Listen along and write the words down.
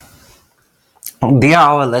Dear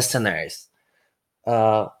our listeners,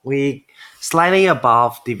 we slightly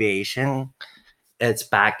above deviation. It's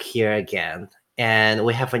back here again, and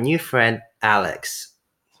we have a new friend, Alex.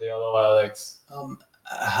 Say hello, Alex.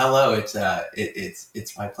 Hello.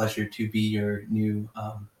 It's my pleasure to be your new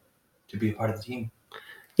to be a part of the team.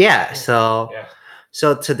 Yeah. So Yeah.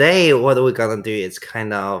 so today, what we're gonna do is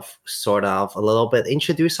kind of, sort of, a little bit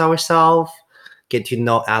introduce ourselves, get to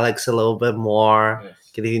know Alex a little bit more, Yes.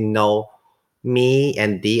 get to know me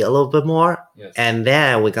and Dee a little bit more, Yes. and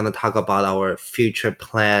then we're gonna talk about our future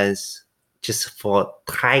plans, just for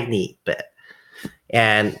a tiny bit,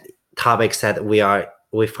 and topics that we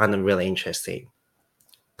find them really interesting.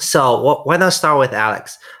 So why not start with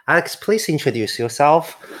Alex? Alex, please introduce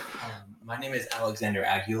yourself. My name is Alexander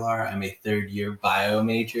Aguilar. I'm a third-year bio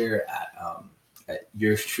major at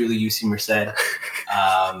yours truly, UC Merced.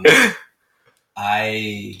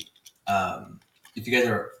 If you guys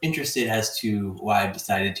are interested as to why I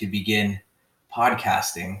decided to begin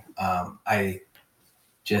podcasting, I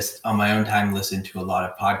just on my own time listened to a lot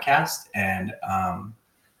of podcasts, and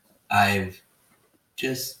I've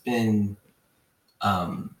just been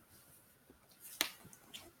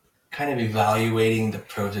kind of evaluating the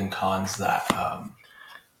pros and cons that are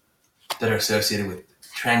associated with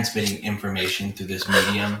transmitting information through this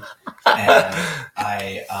medium, and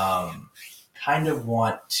I kind of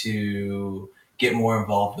want to get more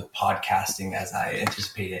involved with podcasting as I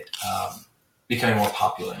anticipate it becoming more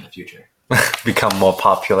popular in the future. Become more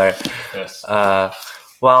popular. Yes.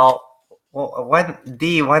 Well,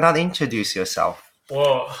 why not introduce yourself?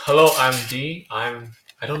 Well, hello. I'm D. I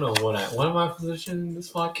don't know what am my position in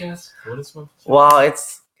this podcast. What is my position? Well,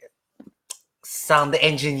 it's sound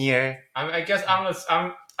engineer I guess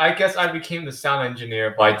I guess I became the sound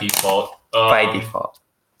engineer by default. by default.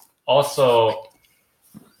 Also,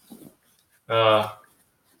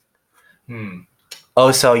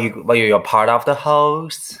 Also, you're part of the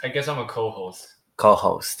host, I guess I'm a co-host.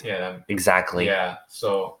 co-host. Yeah. Exactly. Yeah.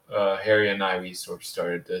 So Harry and I, we sort of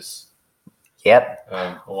started this Yep.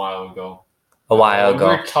 a while ago. A while ago.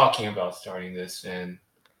 We were talking about starting this, and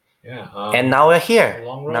yeah. And now we're here.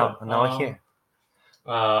 Long road. Now we're here.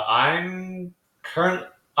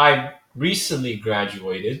 I recently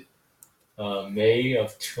graduated May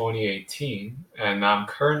of 2018, and I'm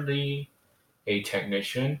currently a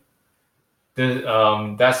technician.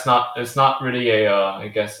 It's not really I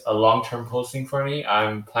guess a long-term posting for me.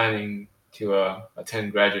 I'm planning to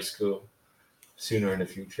attend graduate school sooner in the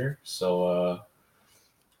future. So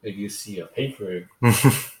if you see a paper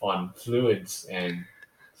on fluids and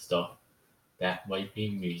stuff, that might be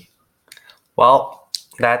me. Well,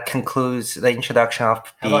 that concludes the introduction of the...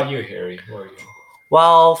 How about you, Harry? Who are you?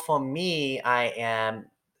 Well, for me, I am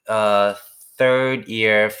a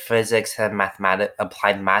third-year physics and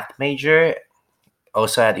applied math major,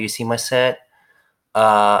 also at UC Merced.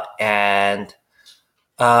 And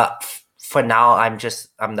for now, I'm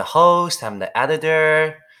the host, I'm the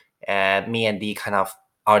editor, and me and Dee kind of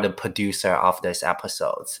are the producer of these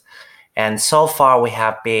episodes. And so far, we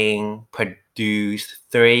have been produced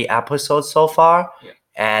 3 episodes so far. Yeah.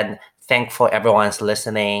 And thankful everyone's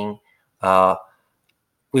listening.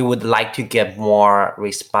 We would like to get more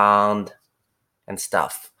respond and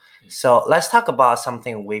stuff. So let's talk about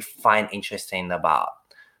something we find interesting about.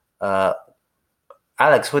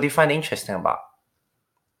 Alex, what do you find interesting about?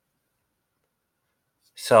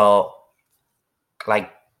 So,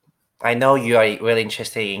 like, I know you are really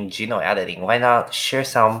interested in genome editing. Why not share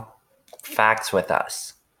some facts with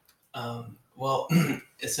us? Well,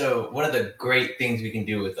 so one of the great things we can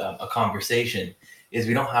do with a conversation is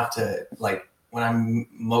we don't have to, like, when I'm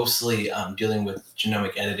mostly dealing with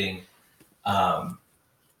genomic editing, I'm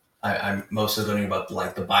mostly learning about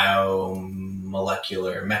the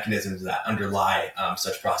biomolecular mechanisms that underlie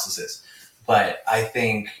such processes. But I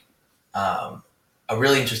think a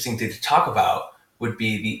really interesting thing to talk about would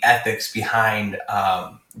be the ethics behind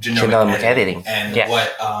genomic editing and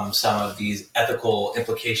what some of these ethical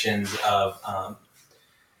implications of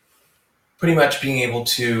pretty much being able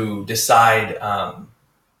to decide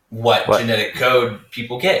what genetic code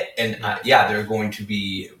people get. And there are going to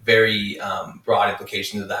be very broad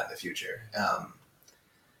implications of that in the future.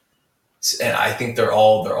 And I think they're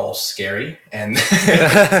all scary, and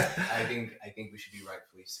I think we should be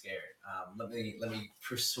rightfully scared. Let me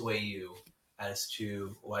persuade you as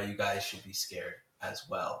to why you guys should be scared as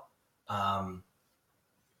well.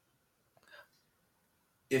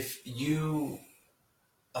 If you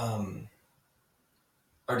are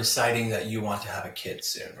deciding that you want to have a kid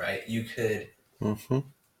soon, right? You could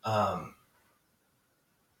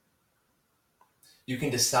you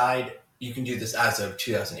can decide you can do this as of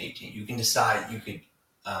 2018. You can decide, you could,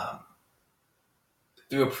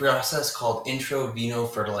 through a process called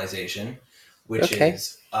intravenofertilization, which Okay.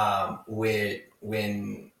 is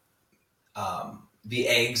when the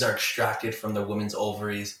eggs are extracted from the woman's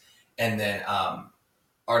ovaries and then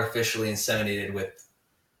artificially inseminated with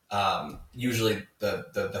usually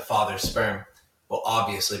the father's sperm. Well,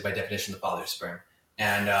 obviously, by definition, the father's sperm.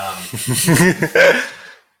 And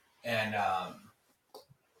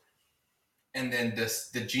and then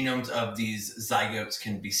the genomes of these zygotes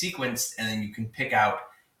can be sequenced, and then you can pick out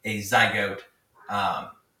a zygote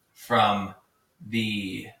from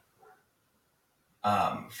the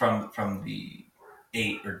from the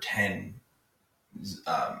 8 or 10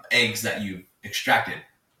 eggs that you've extracted.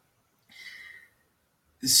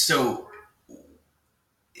 So,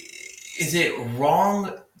 is it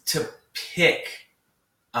wrong to pick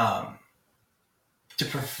to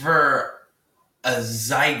prefer a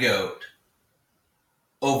zygote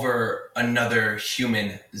over another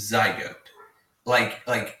human zygote? Like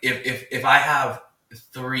if I have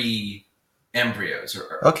 3 embryos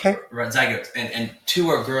or zygotes and 2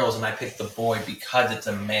 are girls and I pick the boy because it's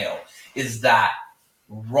a male, is that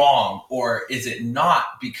wrong, or is it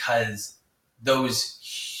not because those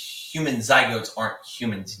human zygotes aren't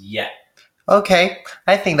humans yet? Okay,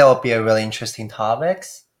 I think that would be a really interesting topic.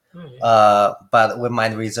 But we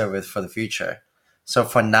might reserve it for the future. So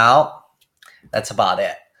for now, that's about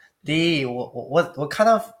it. What kind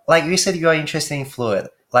of, like you said, you are interested in fluid.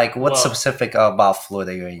 Like what specific about fluid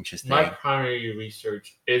that you're interested My in? primary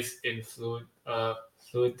research is in fluid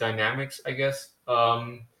dynamics, I guess.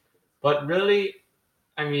 But really,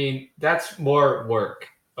 I mean, that's more work.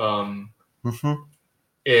 Yeah,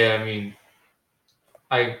 I mean,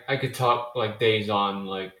 I could talk like days on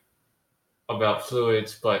like about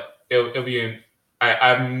fluids, but it'll be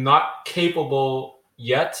I'm not capable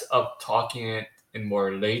yet of talking it in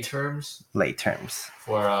more lay terms for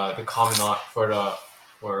the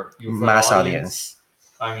for you mass audience.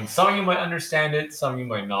 I mean, some of you might understand it, some of you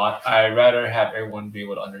might not. I'd rather have everyone be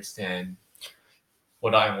able to understand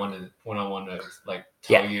what I want to like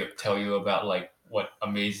tell you about, like what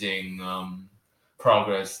amazing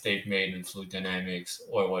progress they've made in fluid dynamics,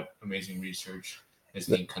 or what amazing research is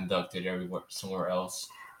being conducted somewhere else.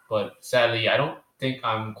 But sadly, I don't think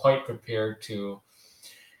I'm quite prepared to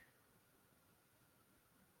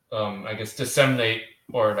I guess disseminate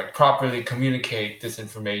or like properly communicate this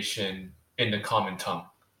information in the common tongue.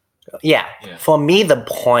 Yeah. For me, the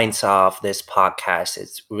point of this podcast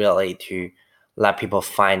is really to let people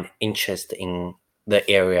find interest in the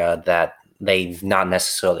area that they not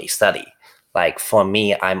necessarily study. Like for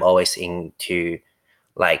me, I'm always into,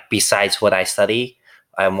 like, besides what I study,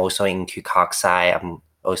 I'm also into Coxsci. I'm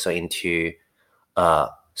also into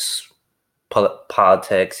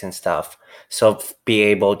politics and stuff. So be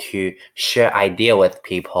able to share idea with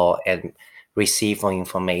people and receive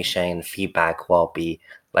information and feedback will be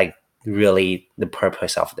like really the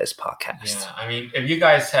purpose of this podcast. Yeah, I mean, if you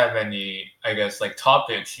guys have any, I guess, like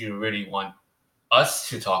topics you really want us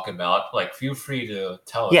to talk about, like feel free to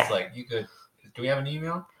tell us. Like you could. Do we have an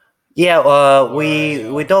email? Yeah,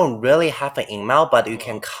 we don't really have an email, but you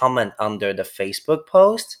can comment under the Facebook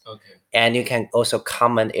post. Okay. And you can also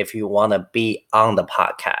comment if you want to be on the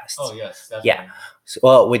podcast. Oh, yes, definitely. Yeah.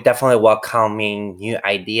 So, we're definitely welcoming new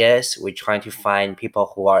ideas. We're trying to find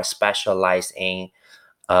people who are specialized in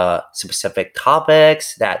specific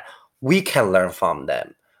topics that we can learn from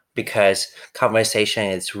them, because conversation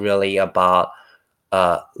is really about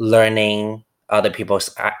learning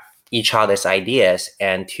each other's ideas,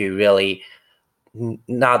 and to really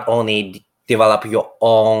not only develop your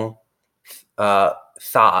own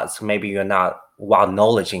thoughts. Maybe you're not well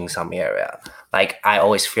knowledge in some area. Like I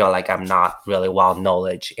always feel like I'm not really well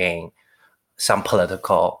knowledge in some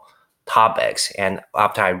political topics, and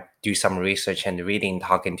after I do some research and reading,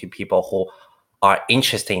 talking to people who are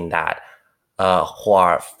interested in that, who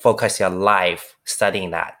are focusing on life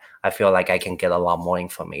studying that, I feel like I can get a lot more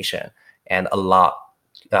information and a lot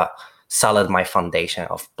solid my foundation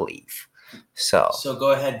of belief. So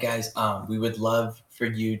go ahead, guys. We would love for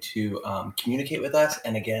you to communicate with us,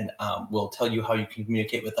 and again, we'll tell you how you can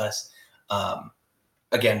communicate with us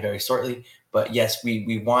again very shortly. But yes,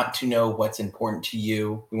 we want to know what's important to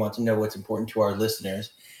you. We want to know what's important to our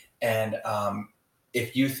listeners, and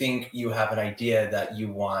if you think you have an idea that you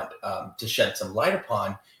want to shed some light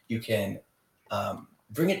upon, you can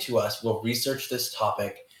bring it to us. We'll research this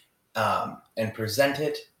topic and present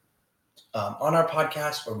it on our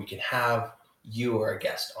podcast, or we can have you or a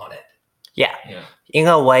guest on it. Yeah. In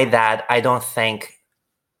a way that I don't think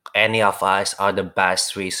any of us are the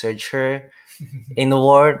best researcher, in the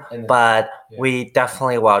world, And- but Yeah. we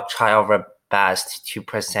definitely will try our best to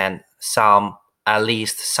present at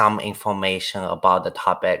least some information about the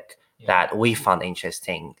topic Yeah. that we found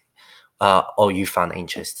interesting, or you found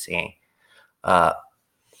interesting.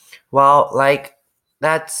 Well, like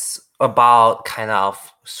that's about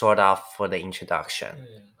sort of for the introduction.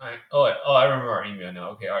 I remember our email now.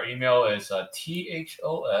 Okay, our email is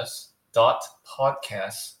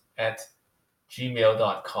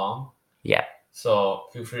thos.podcast@gmail.com. Yeah. So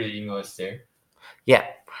feel free to email us there. Yeah.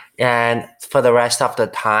 And for the rest of the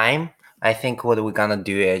time, I think what we're gonna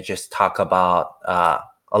do is just talk about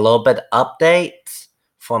a little bit updates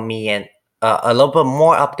for me and a little bit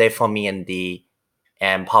more update for me and D,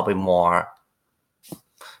 and probably more.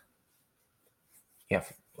 Yeah.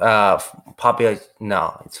 Probably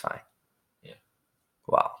no, it's fine. Yeah.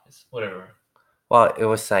 Wow. It's whatever. Well, it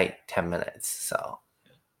was like 10 minutes, so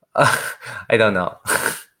I don't know.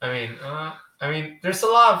 I mean, there's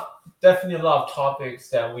definitely a lot of topics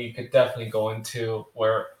that we could definitely go into.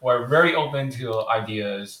 We're very open to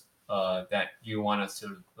ideas that you want us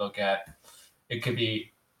to look at. It could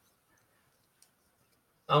be.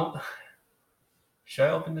 Should I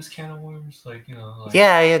open this can of worms?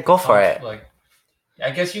 Yeah, go for it. I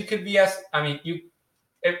guess you could be if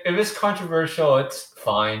it's controversial, it's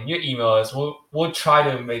fine. You email us. We'll try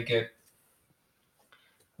to make it.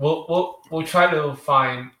 We'll try to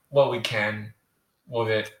find what we can with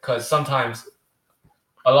it, because sometimes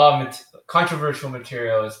a lot of controversial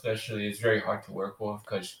material, especially, is very hard to work with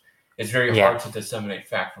because it's very hard to disseminate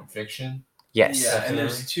fact from fiction. Yes. Yeah, and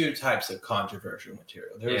there's two types of controversial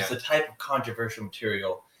material. There's the type of controversial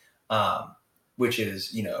material, which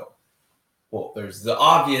is, there's the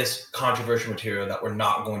obvious controversial material that we're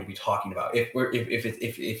not going to be talking about.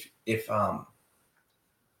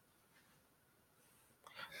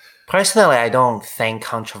 Personally, I don't think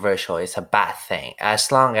controversial is a bad thing,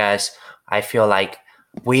 as long as I feel like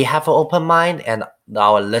we have an open mind and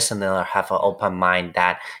our listener have an open mind,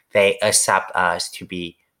 that they accept us to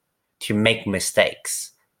make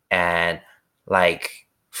mistakes. And like,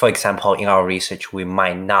 for example, in our research, we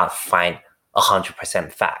might not find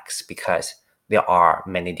 100% facts because there are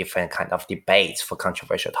many different kind of debates for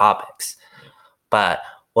controversial topics. But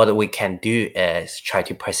what we can do is try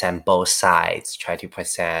to present both sides, try to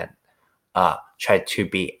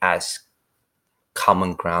be as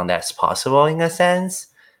common ground as possible in a sense,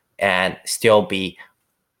 and still be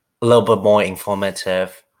a little bit more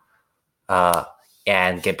informative,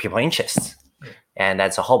 and get people interest. And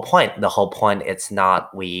that's the whole point. The whole point is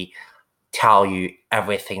not we tell you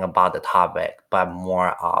everything about the topic, but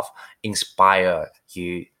more of inspire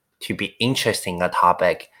you to be interested in a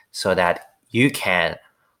topic so that you can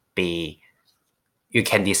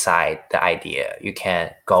decide the idea. You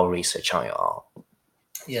can go research on your own.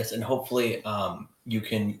 Yes, and hopefully you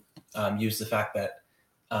can use the fact that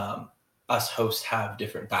us hosts have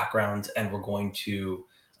different backgrounds, and we're going to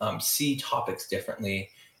see topics differently.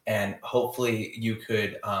 And hopefully you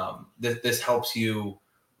could, this helps you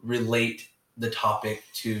relate the topic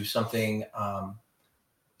to something,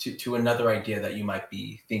 to another idea that you might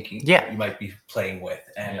be thinking, you might be playing with.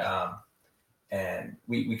 And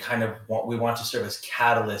we kind of want to serve as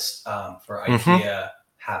catalyst for idea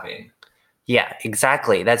having. Yeah,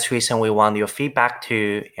 exactly. That's the reason we want your feedback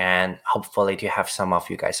too, and hopefully to have some of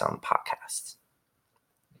you guys on the podcast.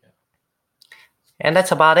 Yeah. And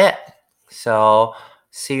that's about it. So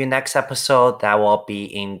see you next episode. That will be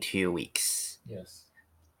in 2 weeks. Yes.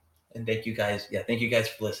 And thank you guys. Yeah, thank you guys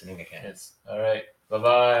for listening again. Yes. All right.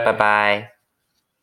 Bye-bye. Bye-bye.